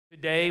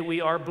Today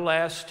we are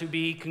blessed to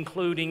be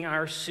concluding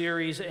our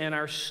series and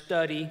our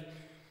study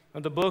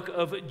of the book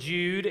of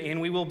Jude, and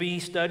we will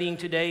be studying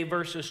today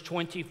verses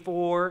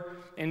 24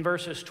 and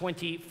verses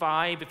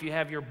 25. If you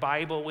have your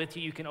Bible with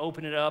you, you can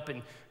open it up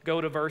and go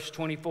to verse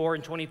 24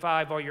 and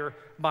 25 on your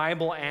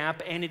Bible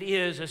app. And it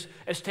is,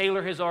 as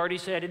Taylor has already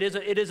said, it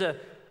is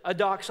a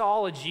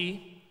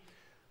doxology.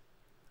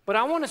 But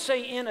I want to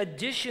say, in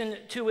addition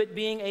to it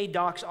being a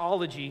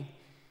doxology,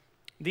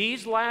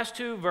 these last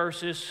two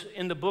verses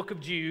in the book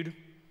of Jude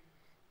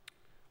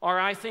are,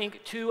 I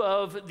think, two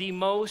of the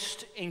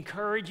most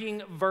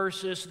encouraging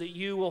verses that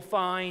you will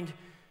find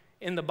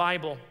in the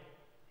Bible.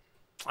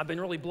 I've been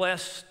really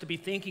blessed to be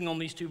thinking on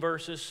these two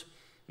verses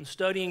and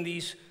studying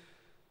these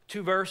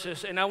two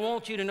verses. And I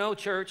want you to know,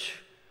 church,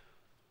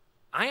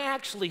 I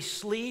actually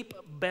sleep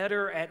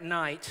better at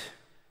night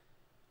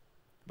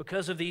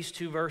because of these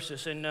two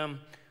verses. And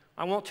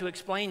I want to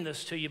explain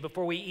this to you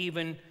before we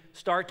even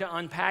start to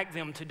unpack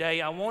them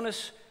today. I want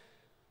us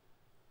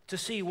to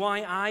see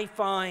why I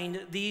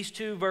find these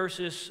two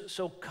verses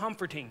so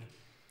comforting.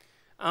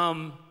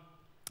 I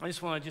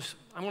want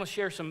to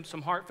share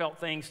some heartfelt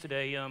things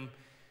today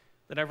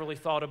that I've really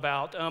thought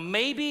about.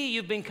 Maybe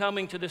you've been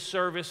coming to this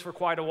service for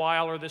quite a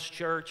while, or this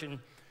church, and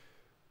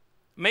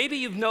maybe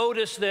you've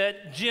noticed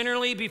that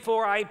generally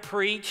before I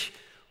preach,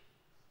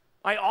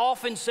 I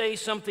often say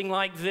something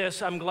like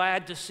this: I'm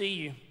glad to see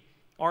you,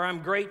 or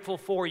I'm grateful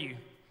for you.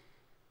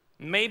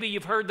 Maybe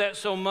you've heard that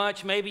so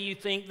much, maybe you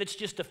think that's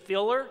just a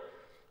filler,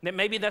 that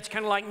maybe that's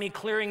kind of like me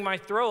clearing my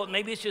throat.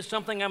 Maybe it's just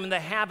something I'm in the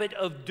habit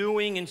of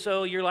doing, and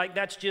so you're like,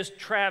 that's just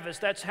Travis.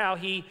 That's how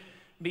he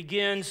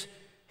begins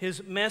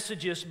his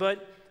messages.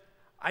 But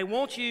I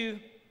want you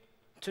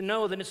to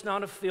know that it's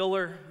not a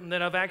filler, and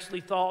that I've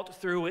actually thought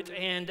through it,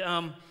 and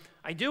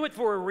I do it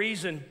for a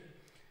reason.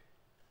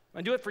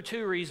 I do it for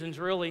two reasons,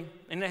 really,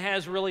 and it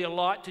has really a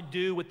lot to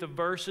do with the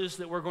verses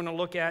that we're going to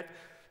look at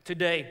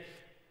today.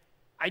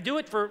 I do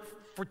it for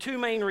two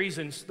main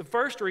reasons. The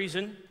first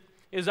reason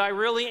is I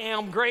really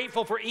am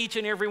grateful for each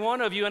and every one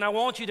of you, and I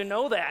want you to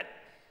know that.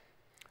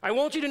 I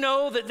want you to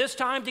know that this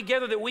time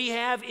together that we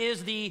have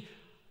is the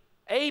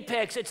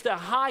apex. It's the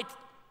height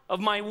of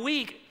my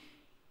week.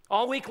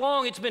 All week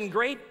long, it's been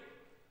great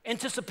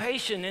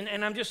anticipation,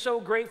 and I'm just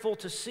so grateful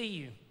to see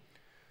you.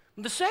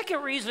 The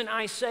second reason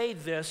I say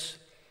this,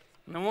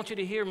 and I want you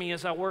to hear me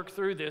as I work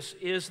through this,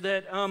 is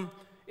that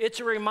it's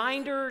a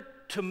reminder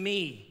to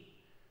me.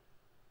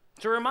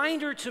 It's a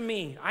reminder to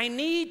me. I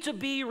need to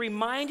be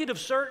reminded of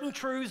certain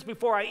truths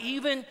before I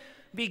even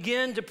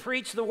begin to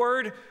preach the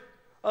Word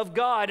of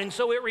God. And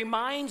so it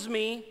reminds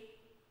me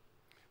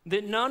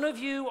that none of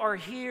you are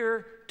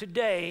here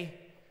today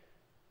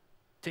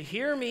to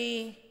hear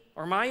me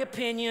or my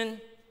opinion.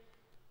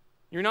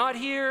 You're not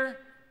here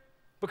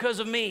because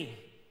of me.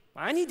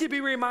 I need to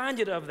be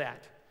reminded of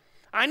that.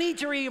 I need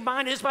to be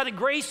reminded it's by the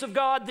grace of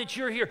God that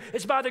you're here.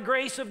 It's by the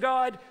grace of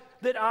God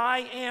that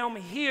I am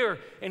here.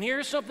 And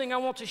here's something I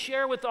want to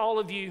share with all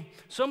of you,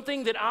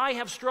 something that I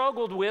have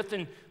struggled with,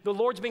 and the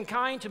Lord's been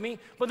kind to me,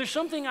 but there's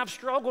something I've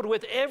struggled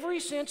with ever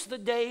since the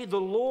day the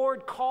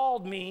Lord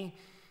called me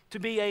to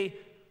be a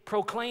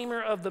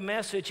proclaimer of the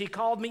message. He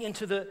called me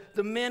into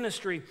the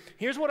ministry.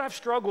 Here's what I've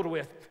struggled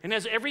with, and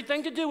has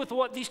everything to do with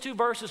what these two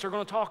verses are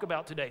going to talk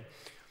about today.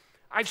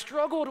 I've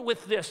struggled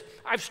with this.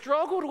 I've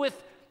struggled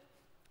with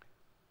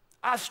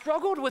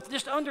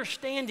just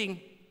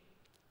understanding.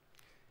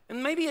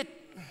 And maybe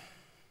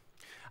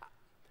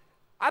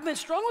I've been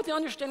struggling with the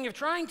understanding of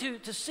trying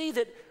to see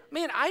that,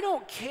 man, I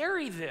don't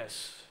carry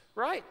this,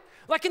 right?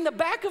 Like in the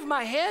back of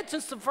my head,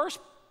 since the first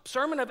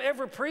sermon I've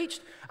ever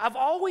preached, I've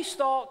always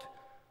thought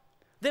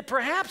that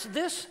perhaps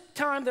this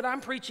time that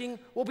I'm preaching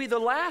will be the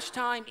last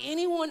time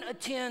anyone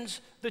attends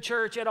the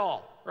church at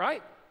all,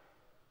 right?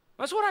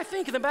 That's what I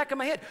think in the back of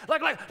my head.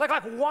 Like,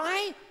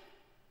 why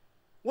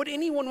would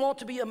anyone want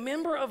to be a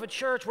member of a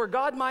church where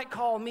God might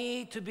call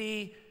me to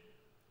be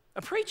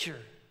a preacher?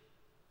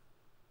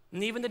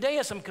 And even today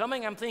as I'm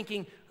coming, I'm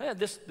thinking,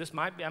 this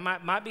might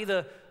be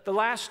the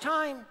last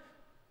time.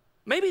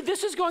 Maybe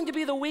this is going to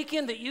be the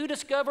weekend that you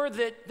discover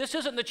that this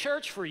isn't the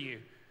church for you.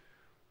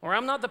 Or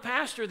I'm not the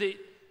pastor that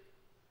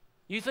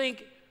you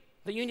think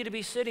that you need to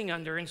be sitting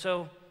under. And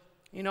so,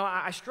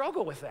 I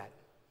struggle with that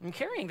and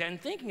carrying that and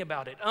thinking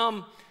about it.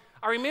 I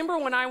remember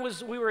when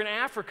we were in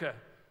Africa.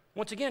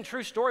 Once again,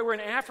 true story, we're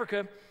in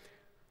Africa,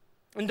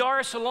 in Dar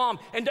es Salaam.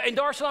 And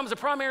Dar es Salaam is a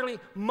primarily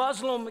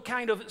Muslim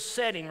kind of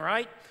setting,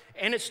 right?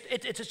 And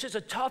it's just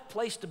a tough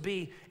place to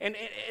be, and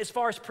as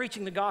far as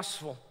preaching the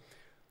gospel.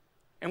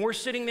 And we're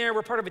sitting there,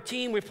 we're part of a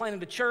team, we've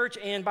planted a church,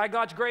 and by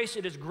God's grace,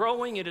 it is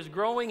growing,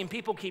 and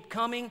people keep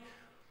coming.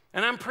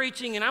 And I'm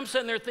preaching, and I'm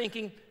sitting there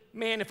thinking,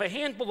 man, if a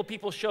handful of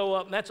people show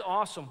up, that's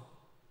awesome.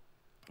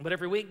 But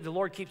every week, the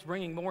Lord keeps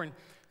bringing more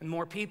and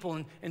more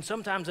people, and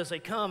sometimes as they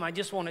come, I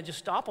just want to just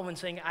stop them and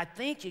say, I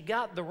think you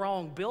got the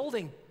wrong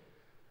building.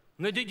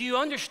 Do you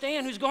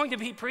understand who's going to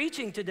be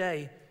preaching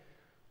today?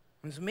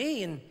 It's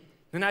me,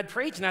 and I'd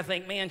preach, and I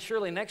think, man,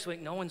 surely next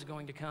week no one's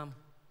going to come.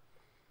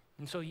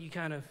 And so you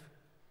kind of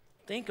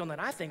think on that.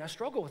 I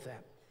struggle with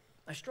that.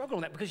 I struggle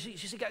with that because she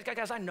said,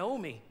 guys, I know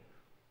me.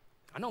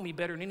 I know me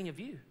better than any of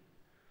you.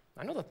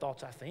 I know the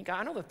thoughts I think.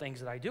 I know the things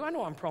that I do. I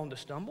know I'm prone to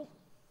stumble.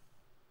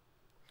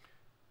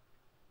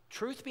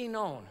 Truth be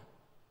known,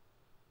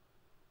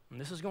 and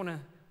this is going to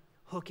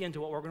hook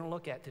into what we're going to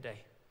look at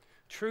today.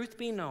 Truth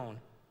be known,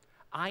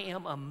 I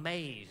am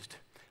amazed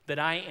that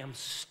I am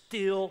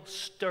still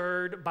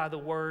stirred by the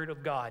Word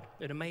of God.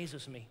 It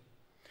amazes me.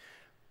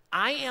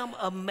 I am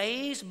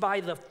amazed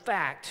by the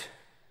fact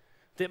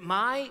that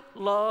my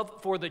love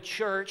for the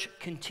church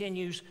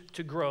continues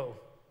to grow.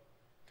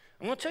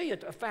 I'm going to tell you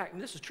a fact,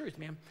 and this is truth,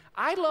 man.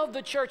 I love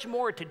the church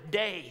more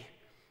today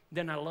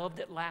than I loved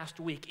it last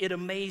week. It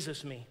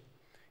amazes me.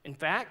 In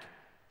fact,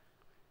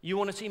 you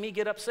want to see me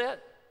get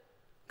upset?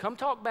 Come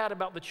talk bad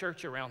about the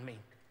church around me.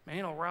 Man,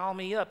 it'll rile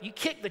me up. You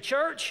kick the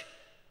church.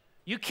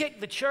 You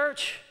kick the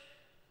church.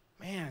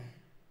 Man,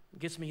 it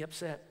gets me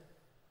upset.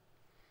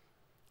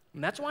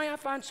 And that's why I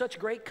find such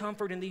great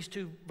comfort in these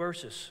two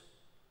verses.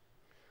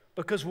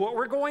 Because what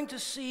we're going to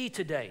see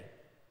today,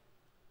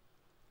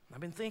 I've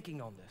been thinking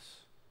on this.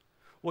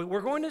 What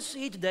we're going to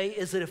see today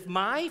is that if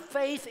my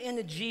faith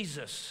in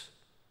Jesus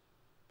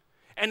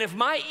and if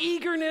my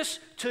eagerness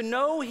to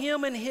know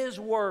Him and His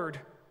Word,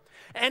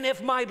 and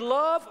if my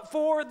love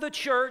for the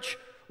church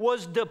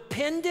was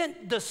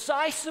dependent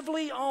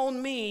decisively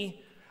on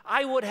me,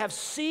 I would have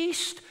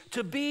ceased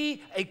to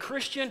be a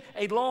Christian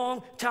a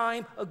long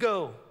time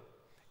ago.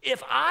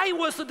 If I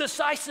was the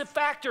decisive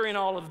factor in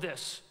all of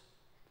this,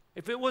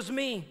 if it was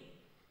me,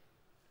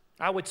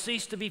 I would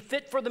cease to be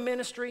fit for the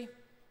ministry.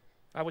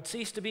 I would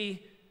cease to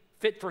be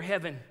fit for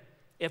heaven.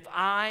 If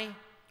I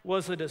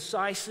was a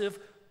decisive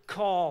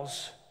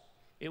cause,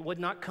 it would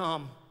not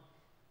come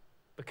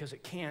because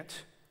it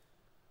can't.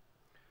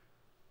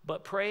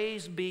 But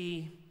praise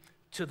be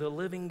to the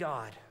living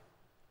God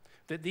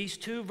that these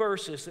two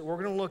verses that we're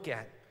going to look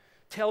at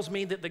tells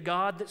me that the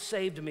God that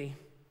saved me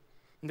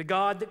and the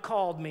God that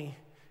called me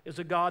is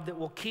a God that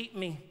will keep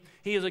me.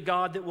 He is a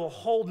God that will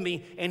hold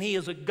me, and He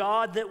is a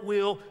God that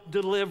will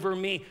deliver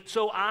me.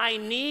 So I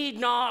need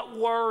not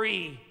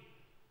worry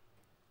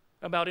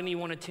about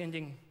anyone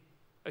attending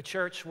a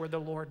church where the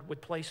Lord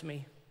would place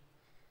me.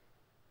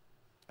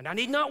 And I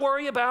need not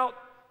worry about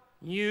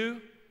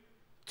you.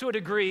 To a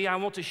degree, I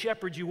want to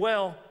shepherd you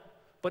well,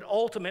 but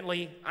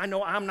ultimately, I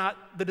know I'm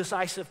not the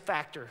decisive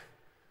factor.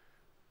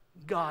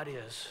 God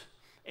is,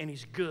 and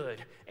He's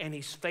good, and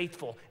He's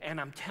faithful, and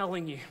I'm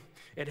telling you,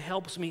 it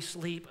helps me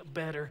sleep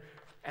better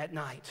at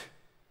night.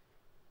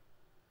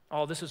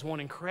 Oh, this is one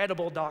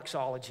incredible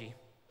doxology.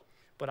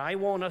 But I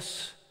want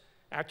us,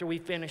 after we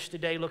finish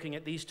today looking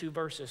at these two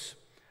verses,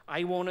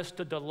 I want us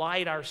to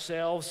delight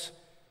ourselves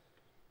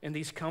in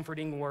these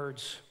comforting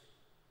words.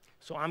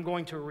 So I'm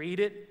going to read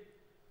it,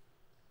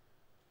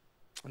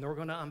 and then we're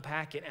going to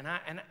unpack it.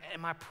 And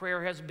my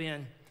prayer has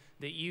been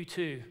that you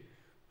too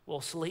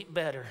will sleep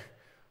better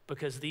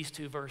because these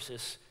two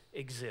verses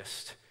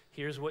exist.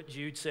 Here's what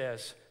Jude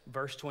says,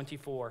 verse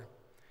 24.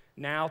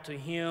 Now to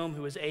Him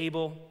who is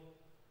able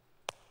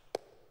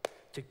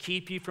to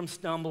keep you from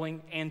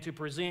stumbling and to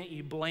present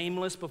you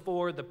blameless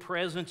before the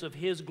presence of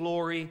His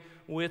glory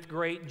with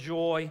great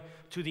joy,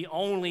 to the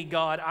only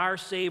God, our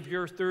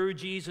Savior, through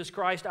Jesus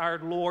Christ our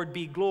Lord,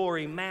 be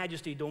glory,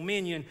 majesty,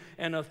 dominion,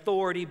 and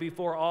authority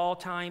before all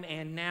time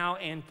and now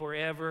and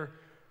forever.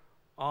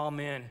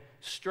 Amen.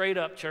 Straight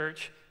up,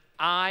 church,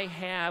 I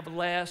have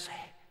less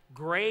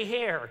gray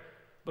hair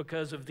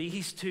because of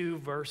these two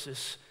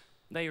verses.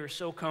 They are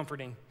so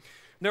comforting.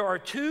 There are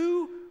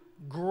two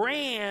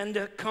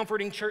grand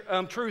comforting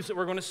truths that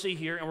we're going to see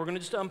here, and we're going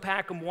to just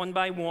unpack them one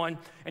by one,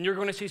 and you're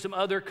going to see some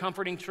other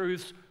comforting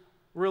truths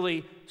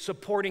really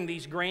supporting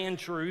these grand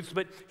truths.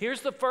 But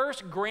here's the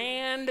first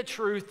grand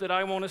truth that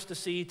I want us to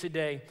see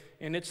today,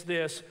 and it's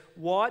this: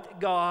 what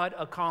God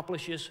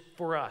accomplishes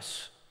for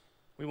us.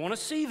 We want to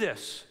see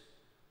this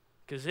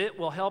because it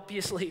will help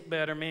you sleep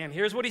better, man.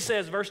 Here's what he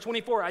says, verse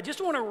 24. I just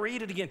want to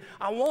read it again.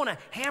 I want to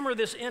hammer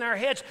this in our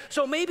heads.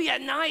 So maybe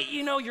at night,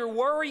 you're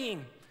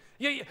worrying.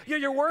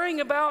 You're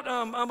worrying about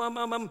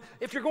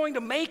if you're going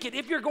to make it,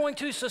 if you're going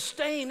to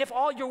sustain, if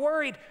all you're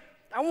worried.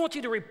 I want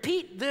you to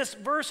repeat this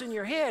verse in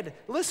your head.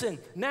 Listen,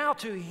 now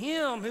to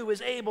Him who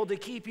is able to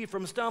keep you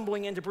from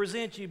stumbling and to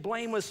present you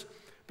blameless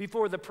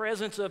before the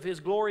presence of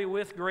His glory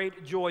with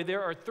great joy.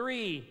 There are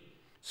three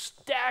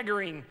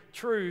staggering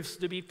truths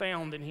to be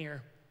found in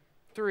here.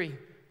 Three.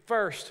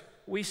 First,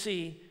 we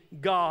see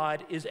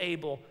God is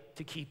able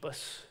to keep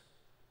us.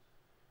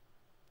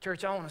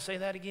 Church, I want to say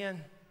that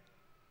again.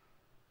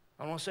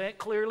 I want to say it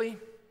clearly.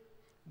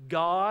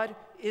 God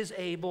is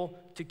able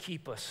to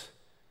keep us.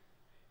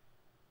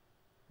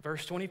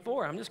 Verse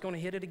 24, I'm just going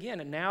to hit it again.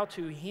 And now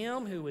to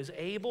Him who is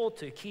able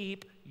to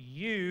keep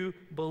you,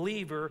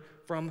 believer,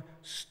 from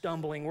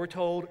stumbling. We're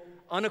told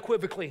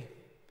unequivocally,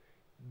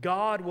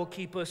 God will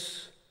keep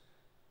us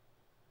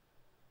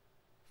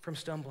from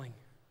stumbling.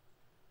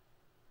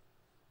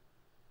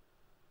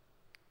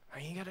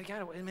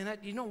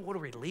 You know what a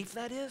relief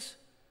that is?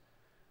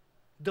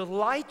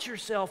 Delight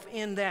yourself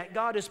in that.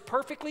 God is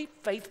perfectly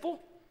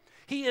faithful.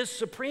 He is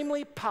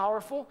supremely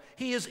powerful.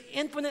 He is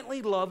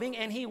infinitely loving,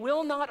 and he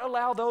will not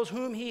allow those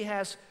whom he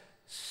has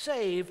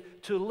saved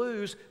to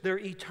lose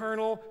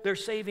their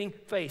saving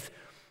faith.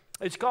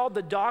 It's called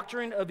the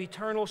doctrine of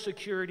eternal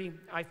security.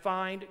 I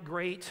find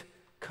great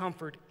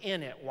comfort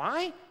in it.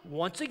 Why?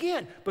 Once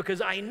again, because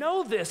I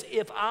know this.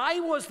 If I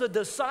was the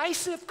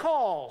decisive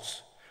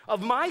cause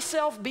of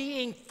myself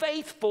being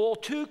faithful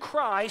to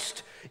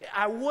Christ,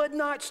 I would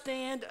not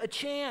stand a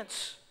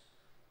chance.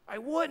 I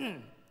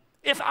wouldn't.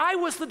 If I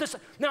was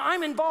now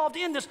I'm involved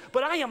in this,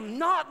 but I am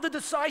not the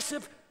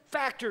decisive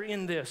factor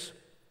in this.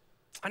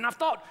 And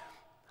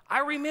I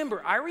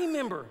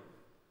remember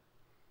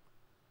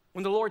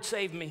when the Lord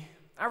saved me.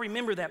 I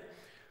remember that.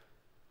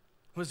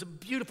 It was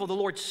beautiful. The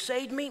Lord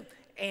saved me,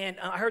 and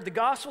I heard the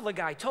gospel. The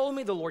guy told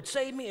me the Lord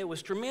saved me. It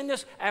was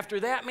tremendous.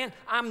 After that, man,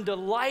 I'm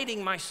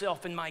delighting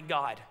myself in my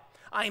God.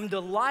 I'm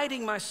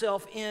delighting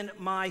myself in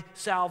my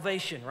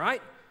salvation,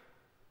 right?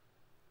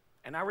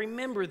 And I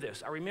remember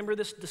this. I remember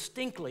this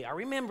distinctly. I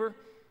remember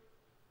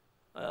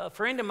a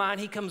friend of mine,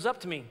 he comes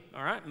up to me,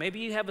 all right? Maybe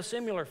you have a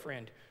similar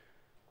friend.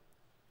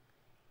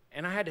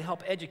 And I had to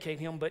help educate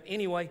him, but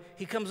anyway,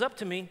 he comes up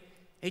to me.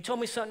 He told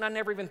me something I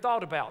never even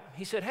thought about.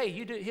 He said,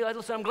 hey,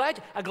 listen, I'm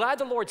glad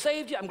the Lord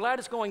saved you. I'm glad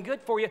it's going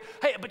good for you.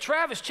 Hey, but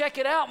Travis, check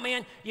it out,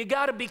 man. You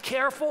got to be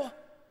careful.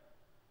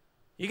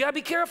 You got to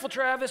be careful,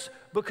 Travis,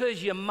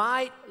 because you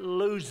might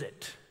lose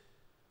it.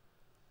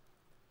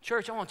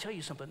 Church, I want to tell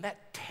you something.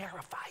 That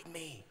terrified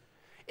me.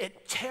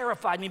 It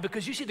terrified me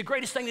because you see, the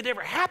greatest thing that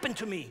ever happened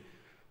to me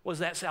was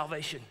that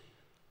salvation.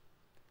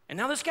 And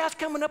now this guy's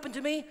coming up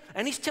into me,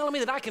 and he's telling me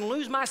that I can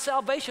lose my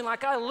salvation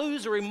like I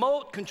lose a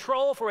remote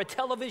control for a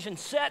television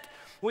set,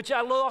 which I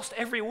lost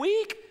every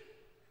week.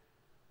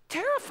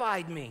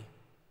 Terrified me.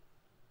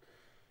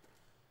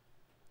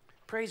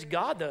 Praise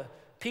God, the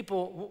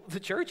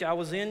church I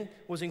was in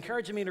was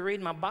encouraging me to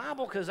read my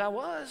Bible because I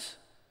was.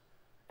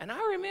 And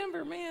I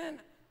remember,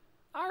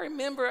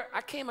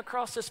 I came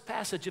across this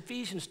passage,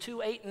 Ephesians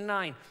 2, 8, and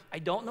 9. I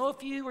don't know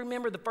if you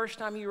remember the first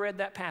time you read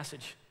that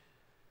passage.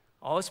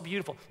 Oh, it's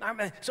beautiful.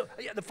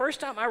 The first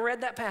time I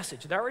read that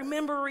passage, I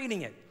remember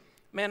reading it.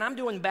 Man, I'm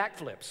doing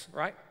backflips,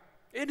 right?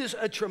 It is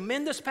a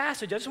tremendous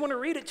passage. I just want to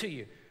read it to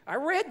you. I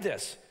read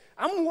this.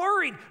 I'm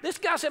worried. This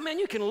guy said, man,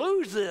 you can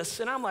lose this.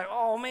 And I'm like,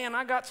 oh, man,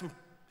 I got some.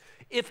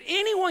 If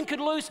anyone could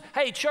lose,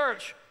 hey,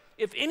 church,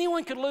 if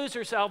anyone could lose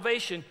their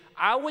salvation,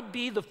 I would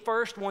be the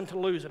first one to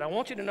lose it. I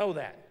want you to know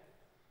that.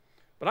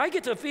 But I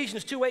get to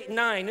Ephesians 2, 8, and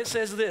 9. It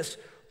says this,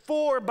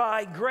 for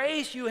by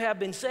grace you have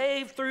been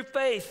saved through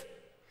faith.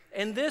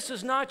 And this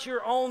is not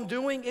your own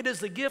doing. It is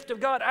the gift of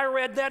God. I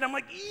read that. I'm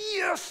like,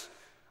 yes,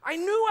 I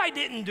knew I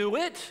didn't do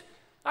it.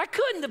 I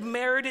couldn't have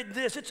merited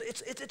this.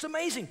 It's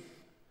amazing.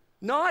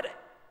 Not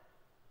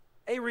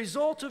a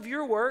result of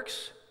your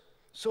works,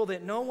 so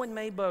that no one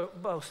may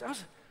boast.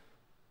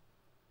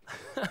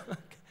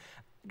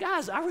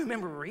 Guys, I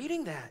remember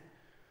reading that.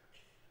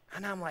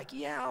 And I'm like,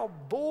 yeah,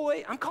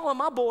 boy. I'm calling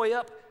my boy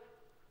up.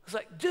 I was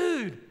like,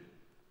 dude,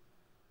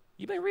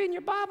 you been reading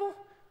your Bible?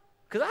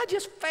 Because I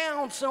just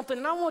found something,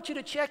 and I want you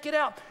to check it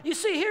out. You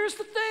see, here's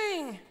the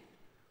thing.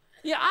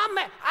 Yeah,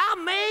 I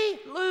may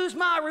lose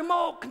my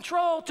remote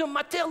control to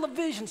my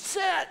television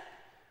set,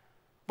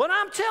 but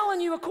I'm telling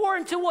you,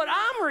 according to what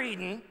I'm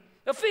reading,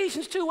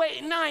 Ephesians 2, 8,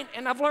 and 9,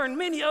 and I've learned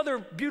many other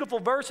beautiful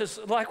verses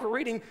like we're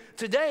reading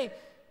today,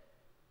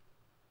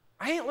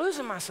 I ain't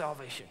losing my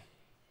salvation.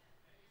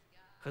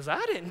 Because I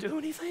didn't do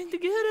anything to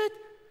get it.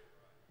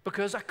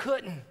 Because I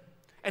couldn't.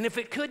 And if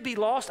it could be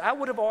lost, I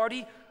would have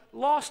already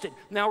lost it.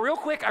 Now, real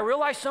quick, I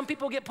realize some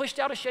people get pushed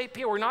out of shape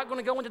here. We're not going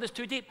to go into this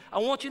too deep. I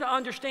want you to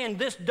understand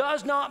this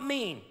does not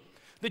mean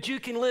that you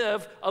can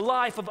live a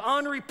life of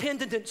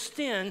unrepentant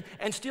sin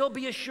and still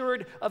be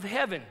assured of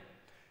heaven.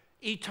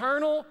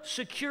 Eternal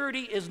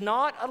security is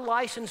not a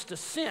license to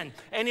sin.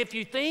 And if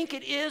you think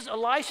it is a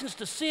license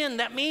to sin,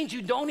 that means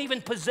you don't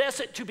even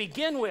possess it to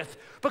begin with.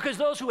 Because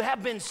those who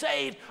have been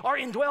saved are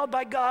indwelled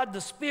by God,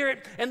 the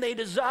Spirit, and they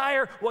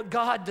desire what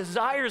God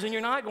desires, and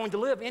you're not going to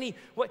live any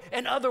way.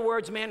 In other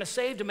words, man, a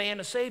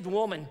saved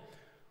woman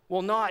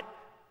will not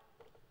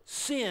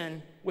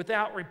sin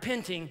without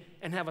repenting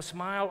and have a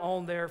smile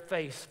on their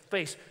face.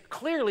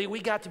 Clearly,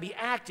 we got to be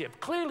active.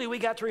 Clearly, we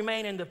got to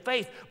remain in the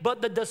faith.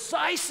 But the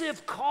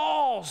decisive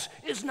cause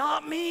is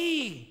not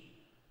me.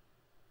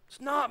 It's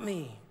not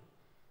me.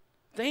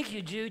 Thank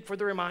you, Jude, for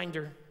the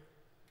reminder.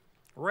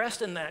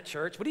 Rest in that,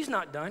 church. But he's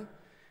not done.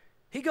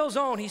 He goes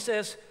on. He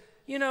says,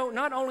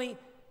 not only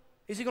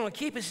is he going to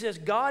keep us, he says,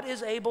 God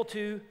is able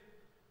to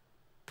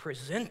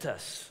present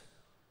us.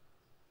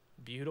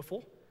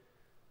 Beautiful.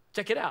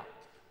 Check it out.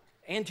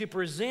 And to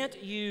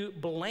present you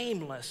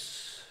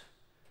blameless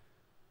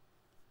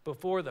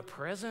before the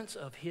presence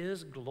of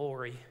his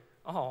glory.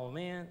 Oh,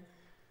 man.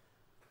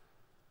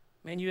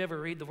 Man, you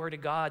ever read the Word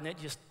of God and it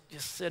just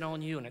sit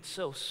on you and it's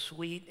so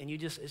sweet and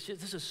this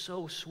is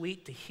so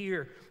sweet to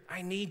hear.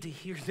 I need to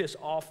hear this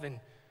often.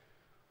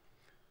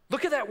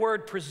 Look at that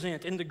word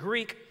present. In the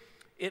Greek,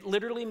 it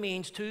literally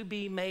means to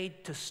be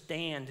made to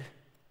stand.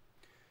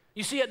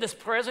 You see, at this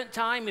present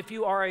time, if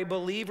you are a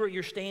believer,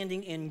 you're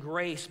standing in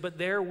grace, but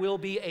there will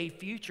be a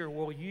future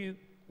where you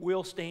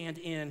will stand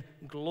in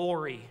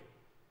glory.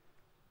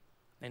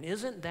 And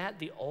isn't that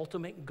the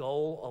ultimate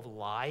goal of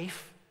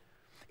life?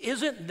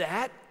 Isn't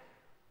that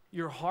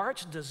your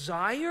heart's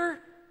desire?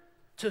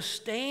 To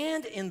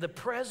stand in the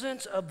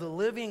presence of the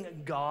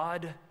living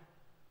God?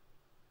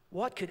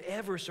 What could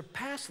ever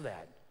surpass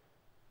that?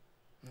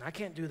 And I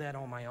can't do that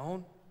on my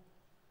own.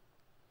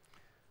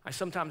 I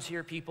sometimes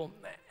hear people,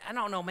 I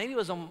don't know, maybe it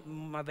was on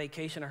my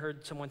vacation, I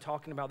heard someone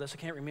talking about this, I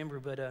can't remember,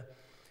 but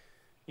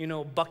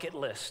bucket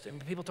list.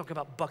 And people talk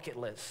about bucket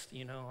list,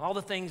 all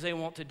the things they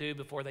want to do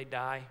before they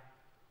die.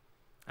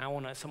 I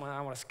want to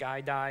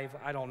skydive,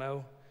 I don't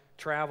know,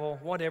 travel,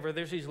 whatever.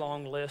 There's these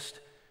long lists.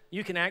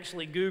 You can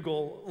actually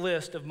Google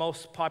list of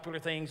most popular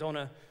things on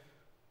a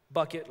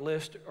bucket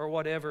list or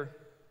whatever.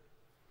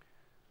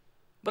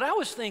 But I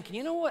was thinking,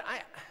 you know what?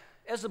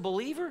 As a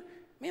believer,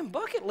 man,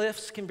 bucket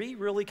lists can be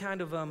really kind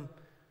of, they're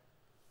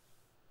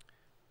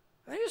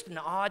just an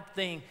odd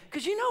thing.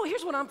 Because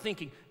here's what I'm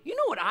thinking. You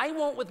know what I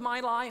want with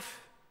my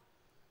life?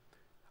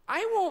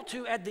 I want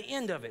to, at the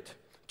end of it,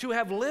 to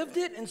have lived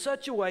it in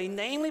such a way,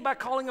 namely by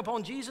calling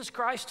upon Jesus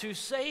Christ to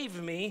save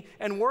me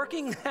and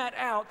working that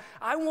out,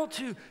 I want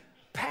to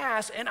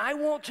pass and I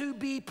want to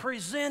be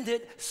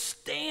presented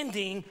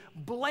standing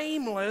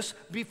blameless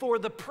before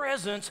the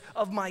presence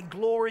of my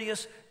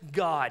glorious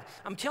God.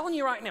 I'm telling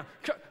you right now,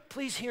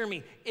 please hear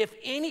me.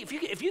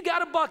 If you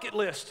got a bucket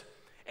list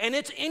and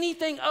it's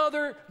anything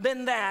other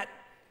than that,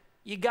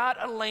 you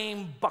got a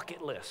lame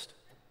bucket list.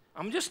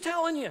 I'm just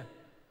telling you.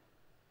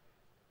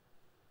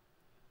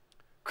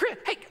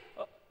 Hey,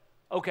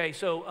 okay,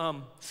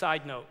 so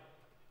side note.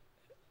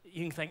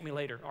 You can thank me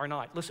later or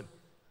not. Listen,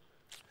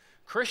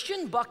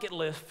 Christian bucket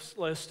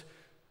list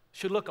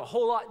should look a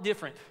whole lot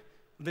different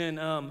than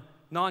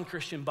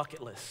non-Christian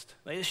bucket list.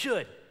 It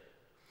should.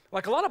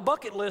 Like a lot of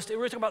bucket lists,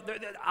 we're talking about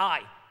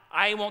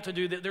I want to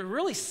do that. They're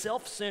really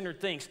self-centered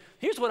things.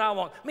 Here's what I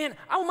want. Man,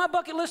 I want my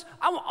bucket list.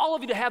 I want all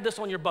of you to have this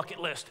on your bucket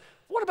list.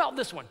 What about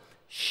this one?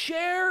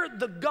 Share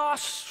the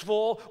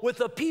gospel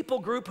with a people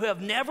group who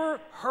have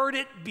never heard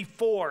it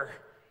before.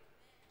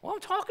 What I'm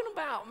talking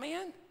about,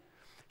 man.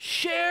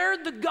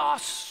 Share the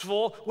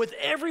gospel with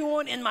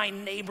everyone in my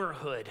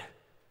neighborhood.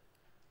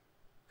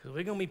 Because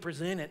we're going to be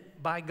presented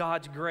by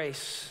God's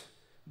grace,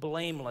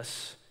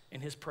 blameless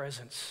in his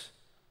presence.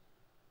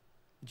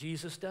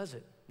 Jesus does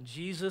it.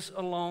 Jesus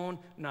alone,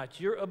 not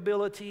your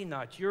ability,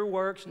 not your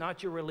works,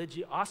 not your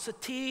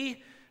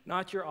religiosity,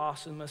 not your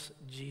awesomeness,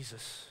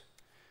 Jesus.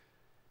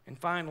 And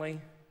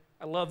finally,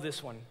 I love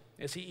this one.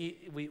 As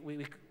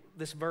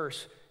this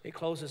verse, it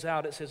closes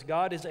out. It says,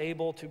 God is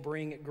able to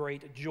bring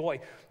great joy.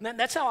 And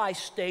that's how I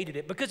stated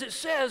it, because it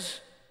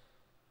says,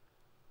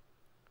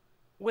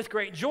 with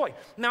great joy.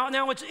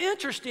 Now it's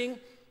interesting.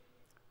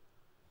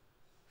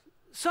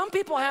 Some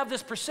people have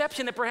this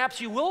perception that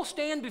perhaps you will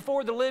stand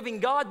before the living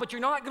God, but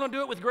you're not going to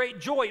do it with great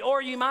joy,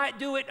 or you might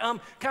do it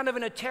kind of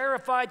in a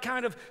terrified,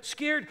 kind of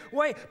scared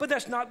way, but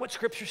that's not what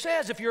Scripture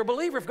says. If you're a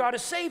believer, if God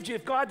has saved you,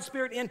 if God's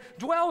Spirit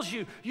indwells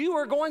you, you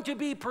are going to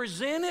be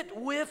presented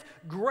with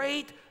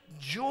great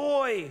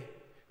joy.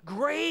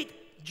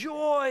 Great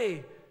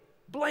joy.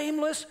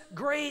 Blameless,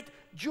 great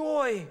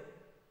joy.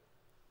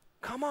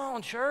 Come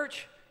on,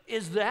 church.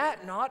 Is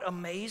that not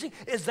amazing?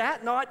 Is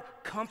that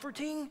not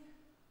comforting?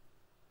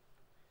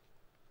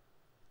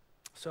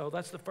 So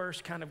that's the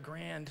first kind of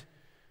grand,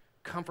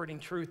 comforting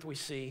truth we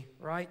see,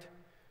 right?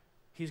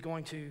 He's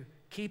going to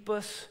keep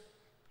us.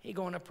 He's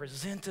going to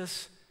present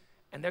us.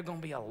 And there's going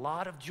to be a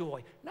lot of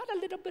joy. Not a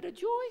little bit of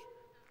joy.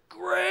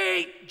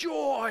 Great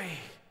joy.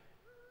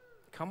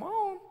 Come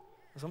on.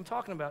 That's what I'm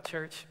talking about,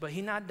 church. But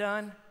he's not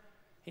done.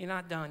 He's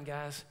not done,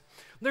 guys.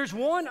 There's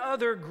one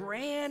other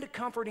grand,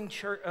 comforting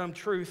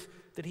truth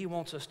that he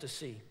wants us to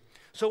see.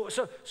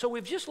 So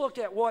we've just looked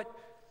at what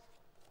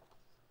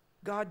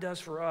God does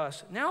for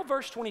us. Now,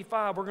 verse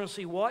 25, we're going to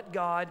see what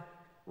God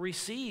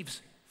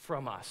receives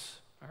from us.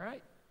 All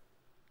right?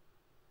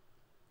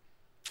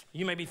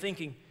 You may be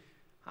thinking,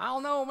 I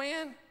don't know,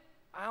 man.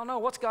 I don't know.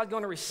 What's God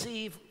going to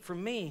receive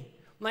from me?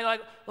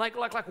 Like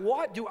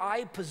what do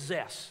I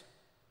possess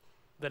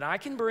that I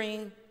can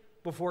bring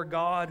before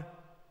God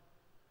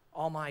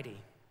Almighty?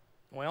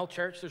 Well,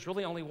 church, there's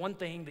really only one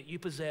thing that you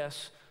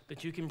possess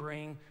that you can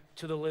bring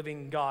to the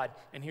living God.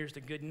 And here's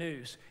the good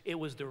news. It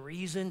was the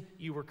reason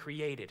you were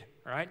created,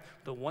 all right?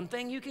 The one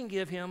thing you can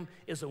give him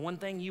is the one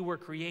thing you were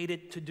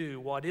created to do.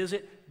 What is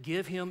it?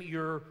 Give him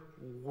your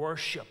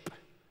worship.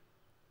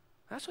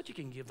 That's what you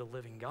can give the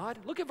living God.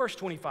 Look at verse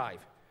 25.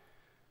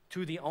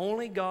 To the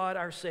only God,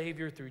 our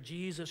Savior, through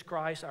Jesus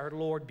Christ, our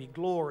Lord, be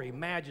glory,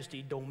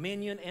 majesty,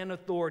 dominion, and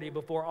authority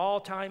before all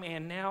time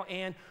and now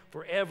and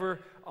forever.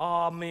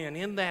 Amen.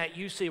 In that,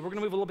 you see, we're going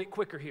to move a little bit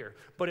quicker here,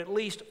 but at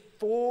least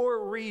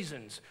 4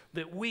 reasons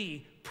that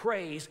we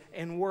praise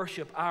and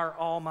worship our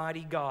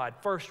Almighty God.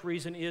 First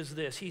reason is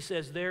this. He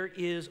says there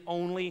is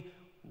only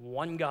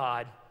one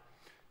God.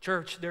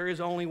 Church, there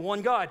is only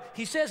one God.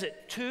 He says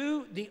it,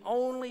 to the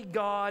only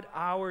God,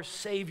 our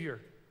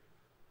Savior.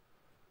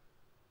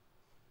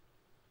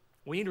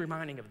 We need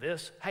reminding of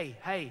this.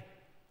 Hey,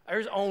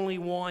 there's only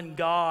one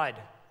God.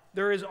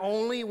 There is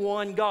only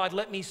one God.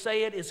 Let me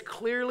say it as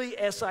clearly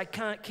as I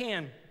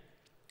can.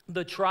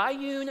 The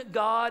triune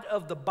God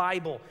of the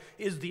Bible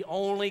is the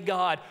only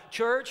God.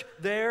 Church,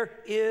 there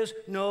is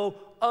no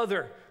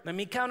other. Let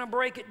me kind of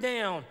break it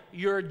down.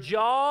 Your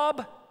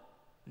job,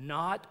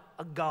 not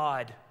a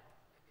God.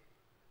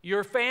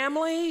 Your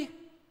family,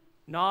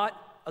 not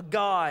a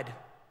God.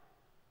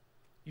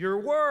 Your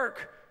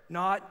work,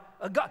 not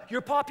a God.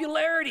 Your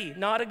popularity,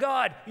 not a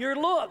God. Your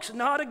looks,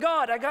 not a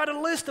God. I got a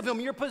list of them.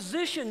 Your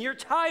position, your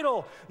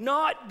title,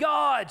 not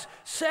gods.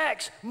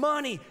 Sex,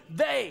 money,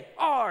 they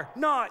are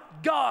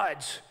not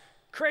gods.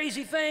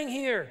 Crazy thing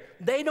here.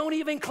 They don't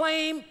even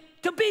claim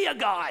to be a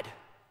God.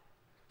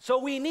 So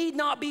we need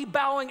not be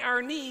bowing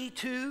our knee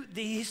to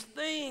these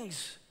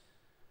things.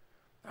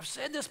 I've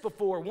said this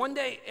before. One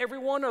day, every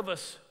one of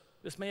us,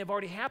 this may have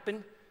already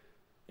happened.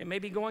 It may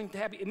be going to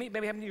happen. It may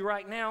be happening to you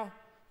right now.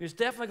 It's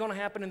definitely going to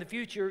happen in the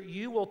future.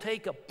 You will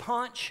take a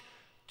punch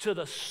to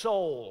the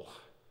soul.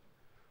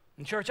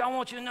 And church, I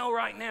want you to know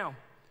right now,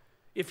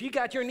 if you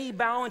got your knee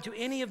bowing to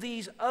any of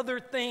these other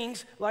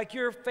things, like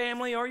your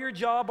family or your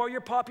job or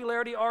your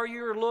popularity or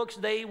your looks,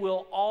 they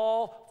will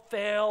all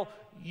fail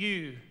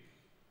you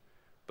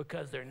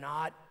because they're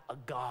not a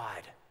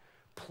God.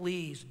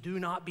 Please do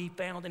not be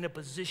found in a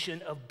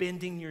position of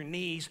bending your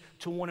knees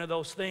to one of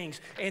those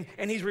things.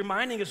 And he's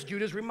reminding us,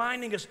 Jude is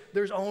reminding us,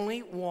 there's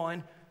only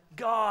one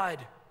God.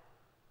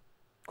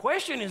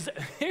 Question is,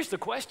 here's the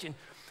question,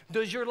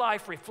 does your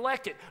life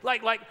reflect it?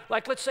 Like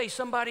let's say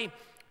somebody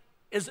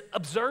is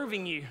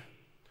observing you.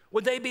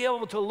 Would they be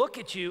able to look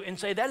at you and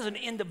say, that is an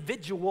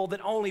individual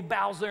that only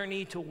bows their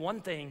knee to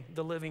one thing,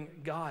 the living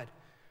God?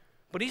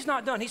 But he's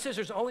not done. He says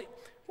there's only,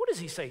 what does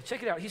he say?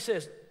 Check it out. He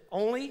says,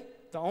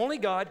 the only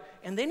God,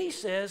 and then he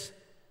says,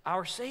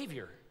 our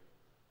Savior.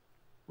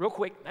 Real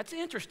quick, that's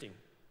interesting.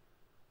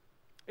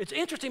 It's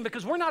interesting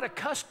because we're not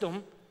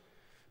accustomed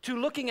to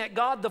looking at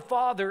God the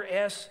Father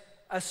as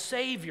a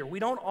Savior. We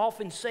don't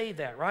often say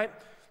that, right?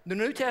 The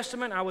New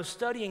Testament, I was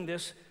studying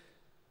this,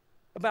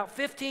 about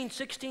 15,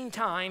 16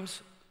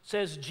 times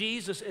says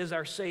Jesus is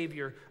our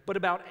Savior, but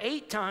about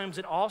 8 times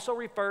it also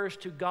refers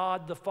to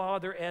God the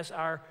Father as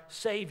our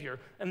Savior.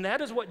 And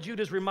that is what Jude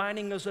is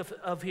reminding us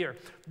of here.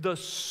 The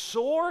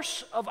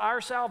source of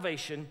our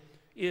salvation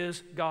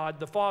is God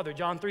the Father.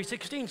 John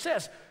 3:16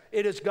 says,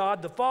 it is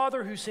God the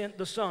Father who sent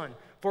the Son.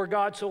 For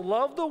God so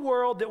loved the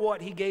world that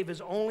what? He gave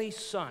his only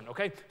Son.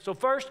 Okay, so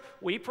first,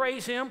 we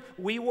praise him,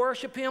 we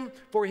worship him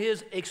for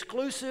his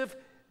exclusive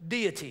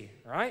deity,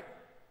 right?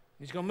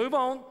 He's going to move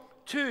on.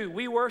 2,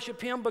 we worship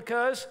him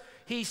because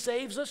he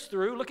saves us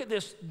through, look at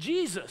this,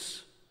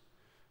 Jesus,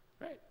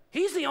 right?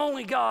 He's the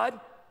only God.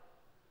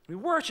 We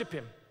worship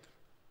him.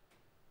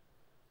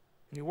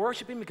 And you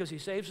worship him because he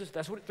saves us.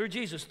 That's what, through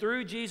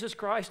Jesus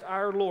Christ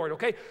our Lord.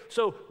 Okay,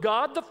 so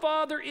God the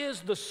Father is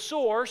the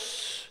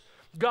source.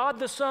 God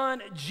the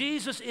Son,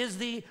 Jesus is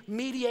the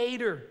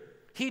mediator.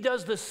 He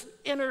does this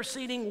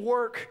interceding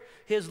work.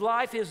 His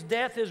life, his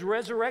death, his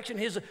resurrection,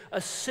 his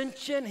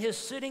ascension, his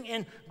sitting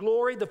in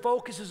glory. The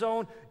focus is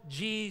on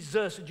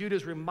Jesus. Jude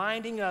is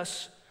reminding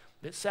us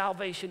that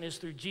salvation is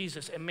through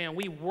Jesus. And man,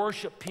 we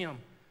worship him.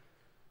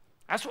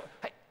 That's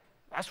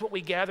what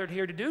we gathered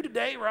here to do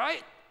today,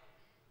 right?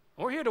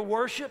 We're here to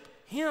worship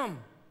him.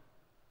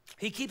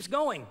 He keeps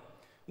going.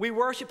 We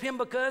worship him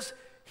because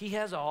he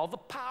has all the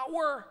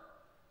power.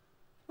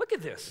 Look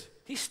at this.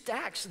 He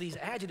stacks these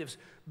adjectives.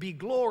 Be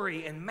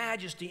glory and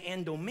majesty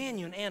and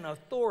dominion and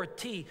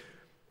authority.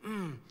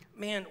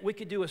 Man, we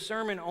could do a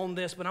sermon on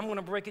this, but I'm going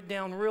to break it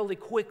down really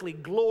quickly.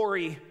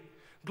 Glory.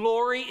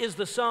 Glory is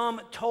the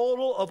sum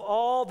total of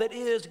all that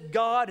is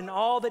God and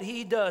all that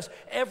he does.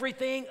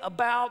 Everything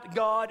about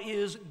God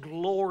is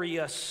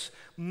glorious.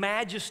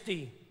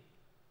 Majesty.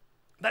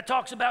 That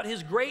talks about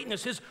his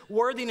greatness, his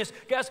worthiness.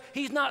 Guys,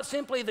 he's not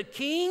simply the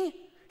king.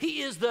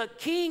 He is the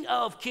King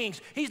of kings.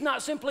 He's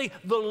not simply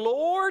the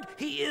Lord.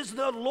 He is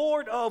the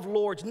Lord of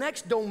lords.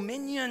 Next,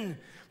 dominion.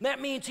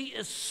 That means he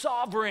is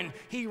sovereign.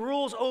 He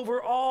rules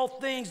over all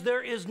things.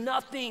 There is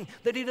nothing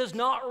that he does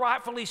not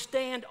rightfully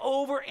stand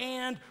over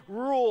and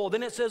rule.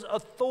 Then it says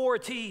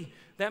authority.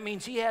 That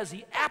means he has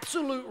the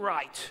absolute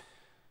right.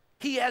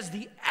 He has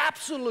the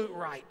absolute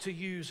right to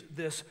use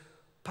this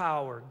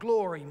power.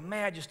 Glory,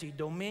 majesty,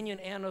 dominion,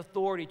 and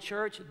authority.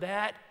 Church,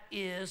 that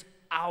is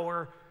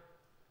our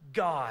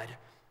God.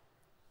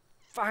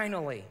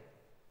 Finally,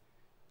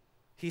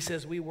 he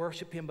says we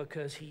worship him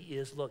because he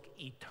is, look,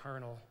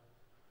 eternal.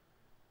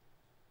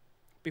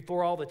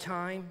 Before all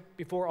time,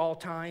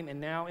 and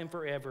now and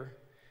forever.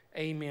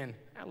 Amen.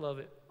 I love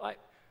it. Like,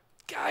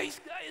 guys,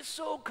 that is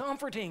so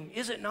comforting,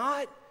 is it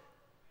not?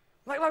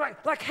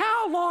 Like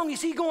how long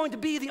is he going to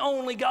be the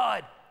only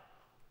God?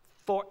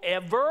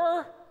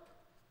 Forever?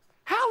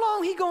 How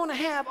long he going to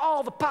have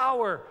all the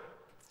power?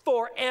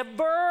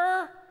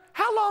 Forever?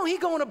 How long he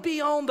going to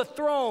be on the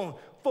throne?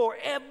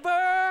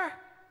 Forever.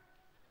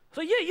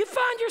 So yeah, you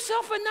find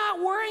yourself in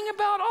not worrying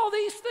about all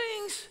these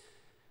things.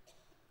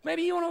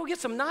 Maybe you want to go get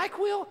some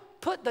NyQuil.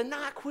 put the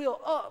NyQuil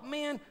up,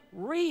 man.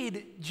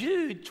 Read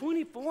Jude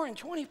 24 and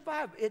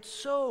 25. It's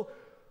so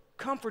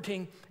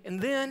comforting. And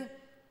then,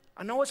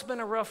 I know it's been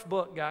a rough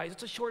book, guys.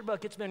 It's a short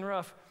book. It's been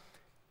rough.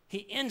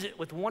 He ends it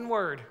with one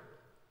word.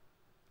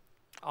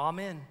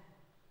 Amen.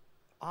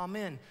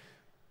 Amen.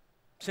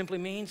 Simply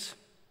means,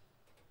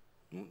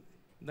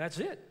 that's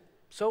it.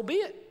 So be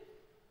it.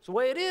 It's the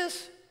way it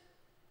is.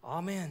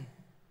 Amen.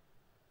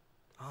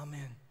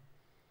 Amen.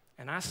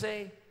 And I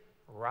say,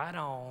 right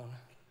on.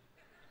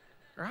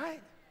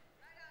 Right?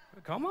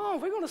 Come on,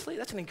 we're going to sleep.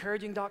 That's an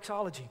encouraging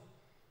doxology.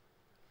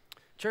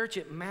 Church,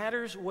 it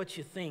matters what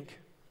you think.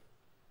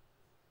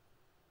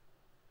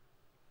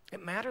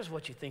 It matters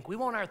what you think. We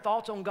want our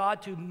thoughts on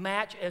God to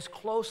match as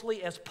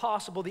closely as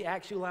possible the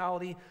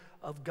actuality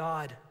of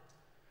God.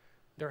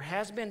 There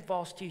has been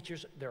false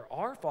teachers. There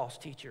are false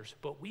teachers,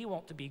 but we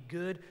want to be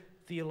good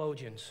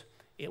theologians.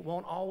 It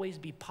won't always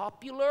be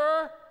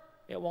popular.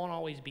 It won't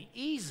always be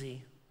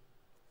easy,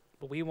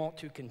 but we want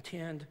to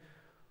contend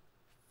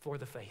for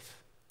the faith.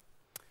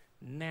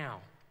 Now,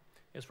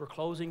 as we're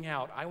closing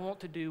out, I want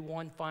to do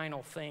one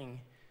final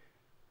thing.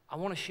 I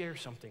want to share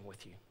something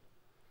with you.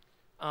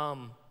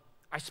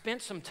 I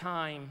spent some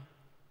time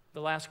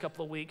the last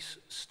couple of weeks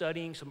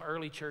studying some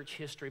early church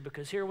history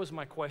because here was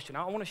my question.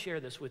 I want to share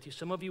this with you.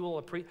 Some of you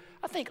will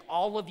I think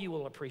all of you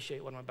will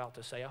appreciate what I'm about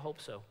to say. I hope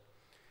so.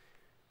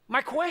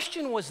 My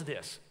question was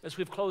this, as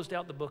we've closed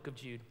out the book of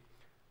Jude.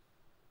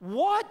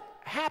 What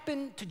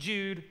happened to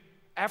Jude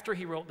after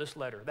he wrote this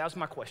letter? That was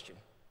my question,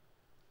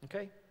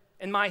 okay,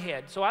 in my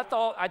head. So I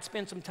thought I'd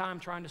spend some time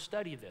trying to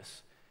study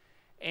this.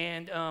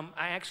 And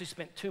I actually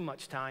spent too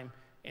much time,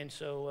 and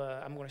so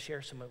I'm going to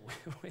share some of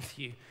it with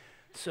you.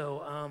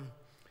 So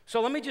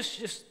let me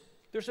just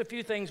there's a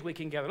few things we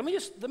can gather.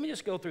 Let me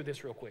just go through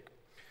this real quick.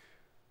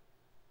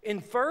 In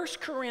 1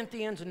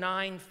 Corinthians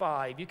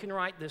 9:5, you can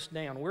write this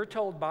down. We're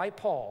told by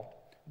Paul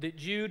that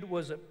Jude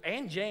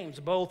and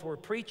James both were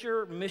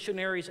preacher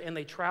missionaries, and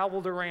they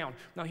traveled around.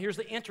 Now, here's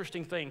the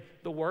interesting thing.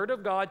 The Word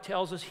of God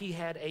tells us he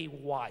had a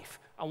wife.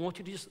 I want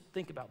you to just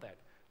think about that.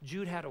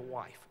 Jude had a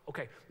wife.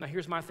 Okay, now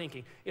here's my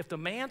thinking. If the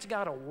man's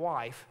got a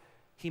wife,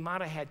 he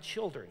might have had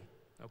children,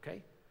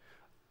 okay?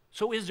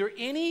 So is there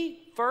any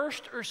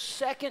first or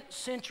second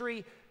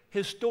century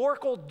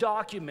historical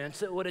documents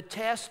that would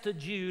attest to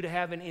Jude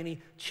having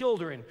any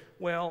children?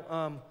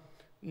 Well,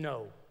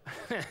 no.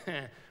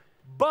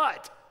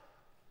 But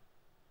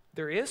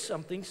there is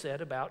something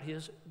said about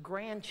his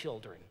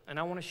grandchildren, and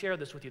I want to share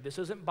this with you. This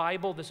isn't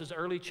Bible. This is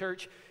early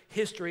church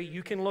history.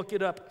 You can look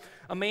it up.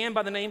 A man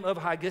by the name of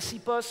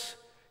Hegesippus,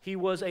 he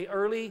was a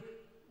early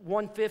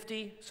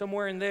 150,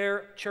 somewhere in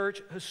there,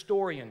 church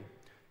historian.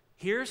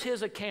 Here's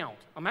his account.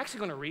 I'm actually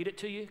going to read it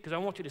to you because I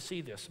want you to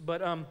see this.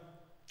 But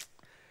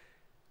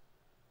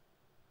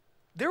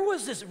there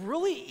was this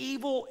really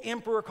evil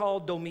emperor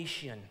called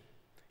Domitian.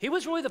 He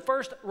was really the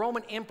first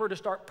Roman emperor to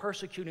start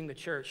persecuting the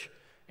church.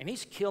 And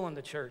he's killing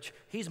the church.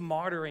 He's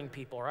martyring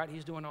people, right?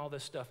 He's doing all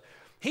this stuff.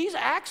 He's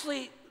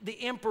actually the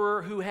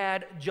emperor who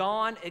had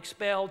John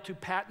expelled to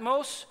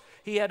Patmos.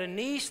 He had a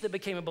niece that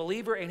became a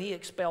believer, and he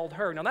expelled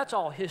her. Now, that's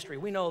all history.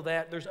 We know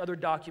that. There's other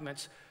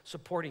documents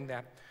supporting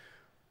that.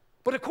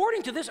 But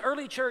according to this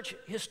early church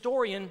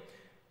historian,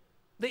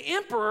 the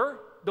emperor,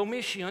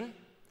 Domitian,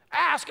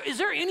 asked, is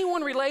there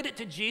anyone related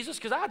to Jesus?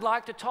 Because I'd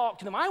like to talk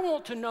to them. I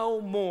want to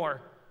know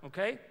more,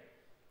 okay?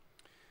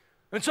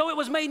 And so it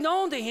was made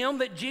known to him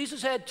that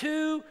Jesus had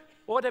two,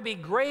 what would be,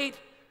 great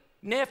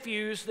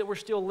nephews that were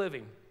still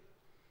living.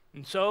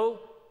 And so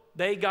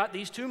they got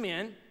these two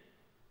men,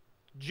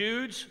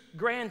 Jude's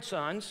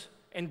grandsons,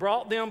 and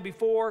brought them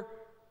before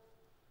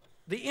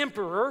the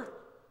emperor.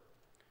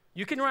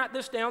 You can write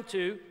this down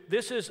too.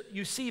 This is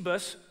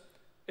Eusebius.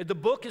 The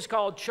book is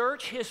called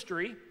Church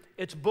History.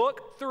 It's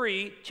book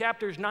 3,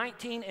 chapters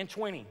 19 and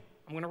 20.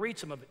 I'm going to read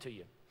some of it to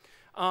you.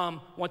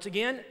 Once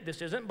again,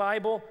 this isn't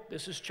Bible.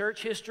 This is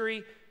church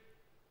history.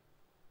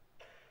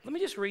 Let me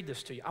just read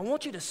this to you. I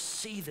want you to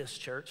see this,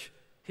 church,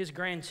 his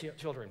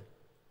grandchildren.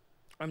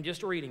 I'm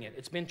just reading it.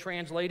 It's been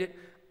translated.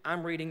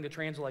 I'm reading the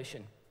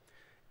translation.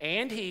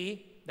 And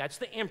he, that's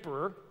the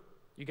emperor,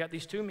 you got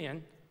these two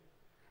men,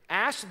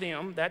 asked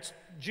them, that's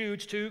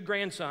Jude's two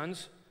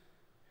grandsons,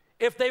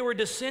 if they were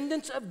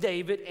descendants of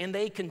David, and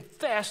they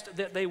confessed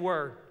that they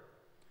were.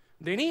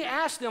 Then he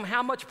asked them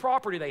how much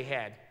property they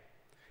had,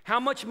 how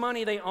much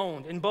money they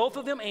owned. And both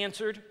of them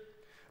answered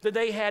that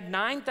they had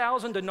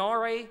 9,000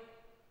 denarii,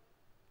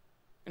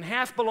 and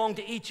half belonged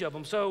to each of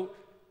them, so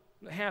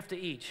half to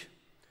each.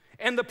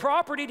 And the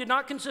property did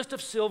not consist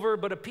of silver,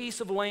 but a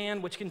piece of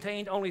land which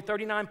contained only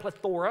 39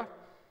 plethora.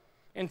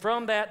 And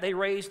from that, they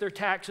raised their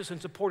taxes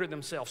and supported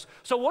themselves.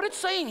 So what it's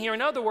saying here,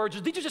 in other words,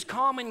 is these are just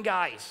common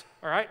guys,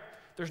 all right?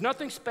 There's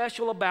nothing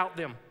special about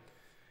them.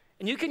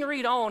 And you can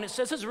read on. It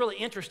says, this is really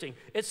interesting.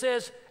 It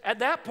says, at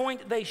that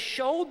point, they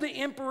showed the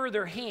emperor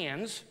their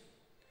hands,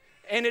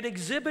 and it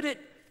exhibited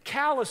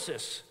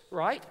calluses,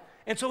 right?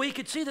 And so he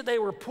could see that they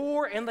were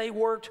poor and they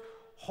worked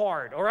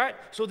hard, all right?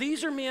 So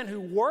these are men who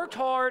worked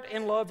hard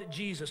and loved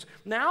Jesus.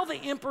 Now the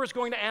emperor is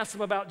going to ask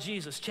them about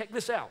Jesus. Check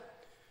this out.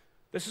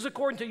 This is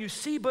according to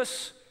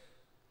Eusebius.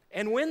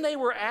 And when they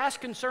were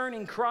asked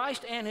concerning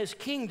Christ and his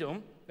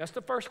kingdom, that's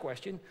the first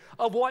question,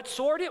 of what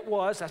sort it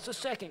was, that's the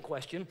second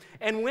question,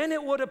 and when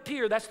it would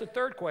appear, that's the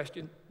third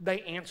question,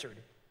 they answered.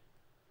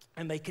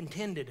 And they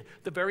contended,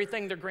 the very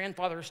thing their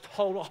grandfathers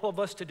told all of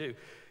us to do.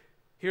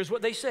 Here's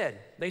what they said.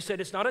 They said,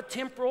 it's not a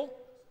temporal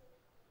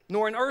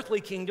nor an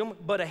earthly kingdom,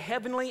 but a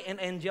heavenly and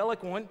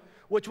angelic one,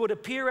 which would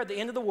appear at the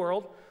end of the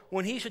world,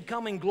 when he should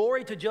come in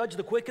glory to judge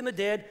the quick and the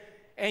dead,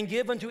 and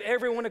give unto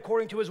everyone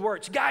according to his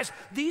works. Guys,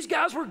 these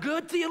guys were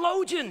good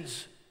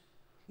theologians.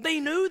 They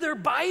knew their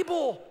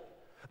Bible.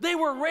 They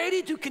were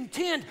ready to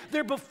contend.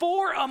 They're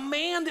before a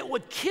man that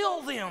would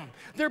kill them.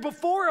 They're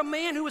before a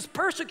man who was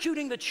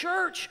persecuting the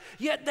church,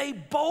 yet they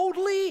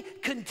boldly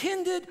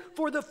contended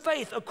for the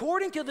faith.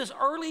 According to this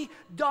early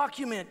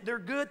document, they're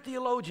good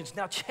theologians.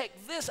 Now check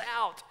this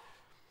out.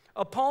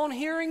 Upon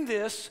hearing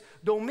this,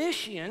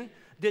 Domitian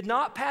did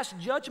not pass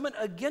judgment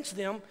against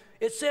them.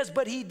 It says,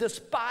 but he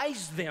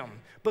despised them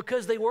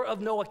because they were of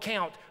no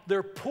account.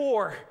 They're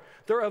poor.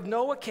 They're of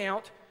no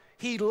account.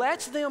 He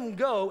lets them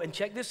go, and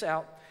check this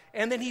out,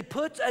 and then he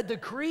puts a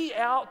decree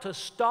out to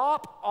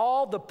stop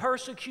all the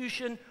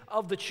persecution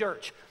of the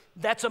church.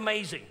 That's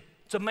amazing.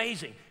 It's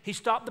amazing. He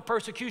stopped the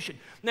persecution.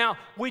 Now,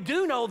 we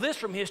do know this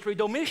from history.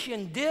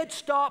 Domitian did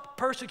stop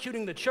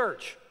persecuting the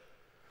church.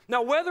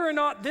 Now, whether or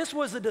not this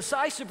was the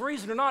decisive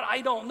reason or not,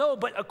 I don't know,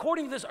 but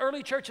according to this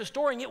early church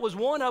historian, it was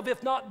one of,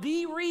 if not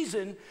the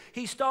reason,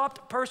 he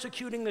stopped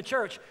persecuting the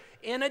church.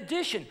 In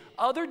addition,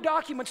 other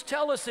documents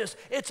tell us this.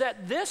 It's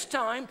at this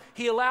time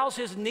he allows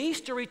his niece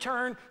to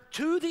return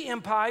to the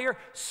empire.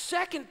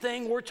 Second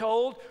thing we're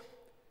told,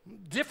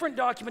 different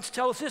documents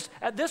tell us this.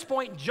 At this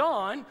point,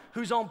 John,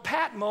 who's on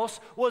Patmos,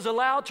 was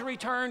allowed to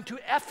return to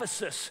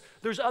Ephesus.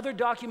 There's other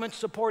documents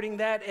supporting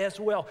that as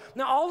well.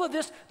 Now, all of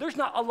this, there's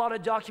not a lot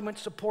of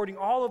documents supporting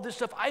all of this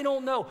stuff. I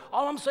don't know.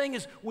 All I'm saying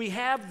is we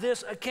have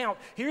this account.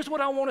 Here's what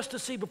I want us to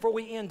see before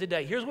we end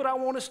today. Here's what I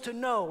want us to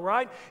know,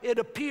 right? It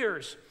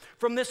appears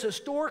from this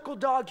historical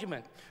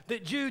document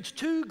that Jude's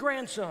two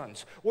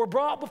grandsons were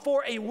brought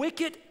before a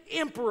wicked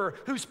emperor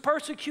who's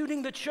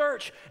persecuting the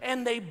church,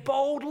 and they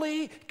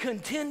boldly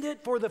contended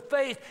for the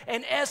faith,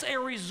 and as a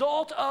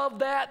result of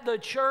that, the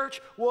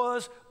church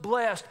was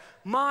blessed.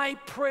 My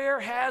prayer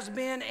has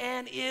been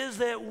and is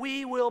that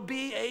we will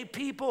be a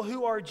people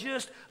who are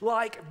just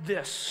like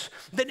this,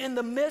 that in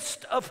the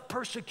midst of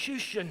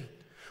persecution,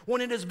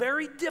 when it is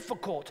very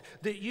difficult,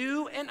 that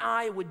you and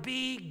I would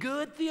be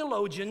good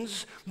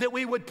theologians, that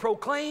we would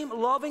proclaim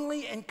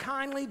lovingly and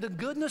kindly the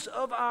goodness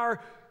of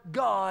our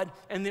God,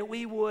 and that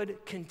we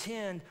would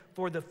contend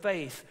for the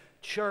faith.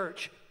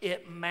 Church,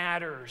 it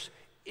matters.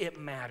 It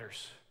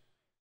matters.